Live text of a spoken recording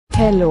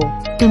Hello,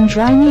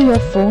 Indrayani, your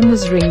phone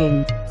is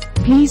ringing.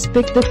 Please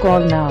pick the call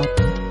now.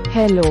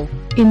 Hello,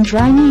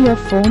 Indrayani, your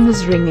phone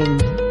is ringing.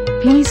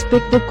 Please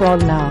pick the call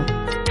now.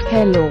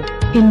 Hello,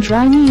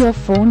 Indrayani, your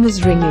phone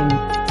is ringing.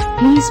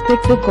 Please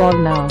pick the call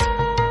now.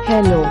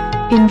 Hello,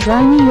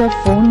 Indrayani, your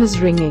phone is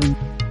ringing.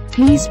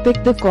 Please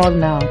pick the call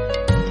now.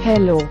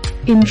 Hello,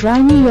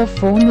 Indrayani, your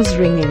phone is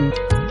ringing.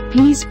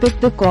 Please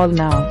pick the call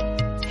now.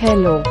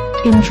 Hello,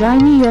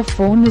 Indrayani, your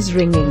phone is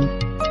ringing.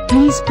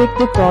 Please pick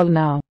the call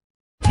now.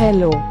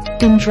 Hello,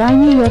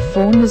 Indrayani, your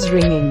phone is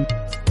ringing.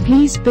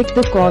 Please pick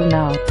the call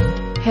now.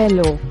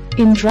 Hello,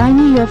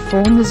 Indrayani, your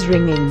phone is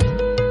ringing.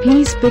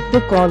 Please pick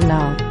the call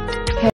now.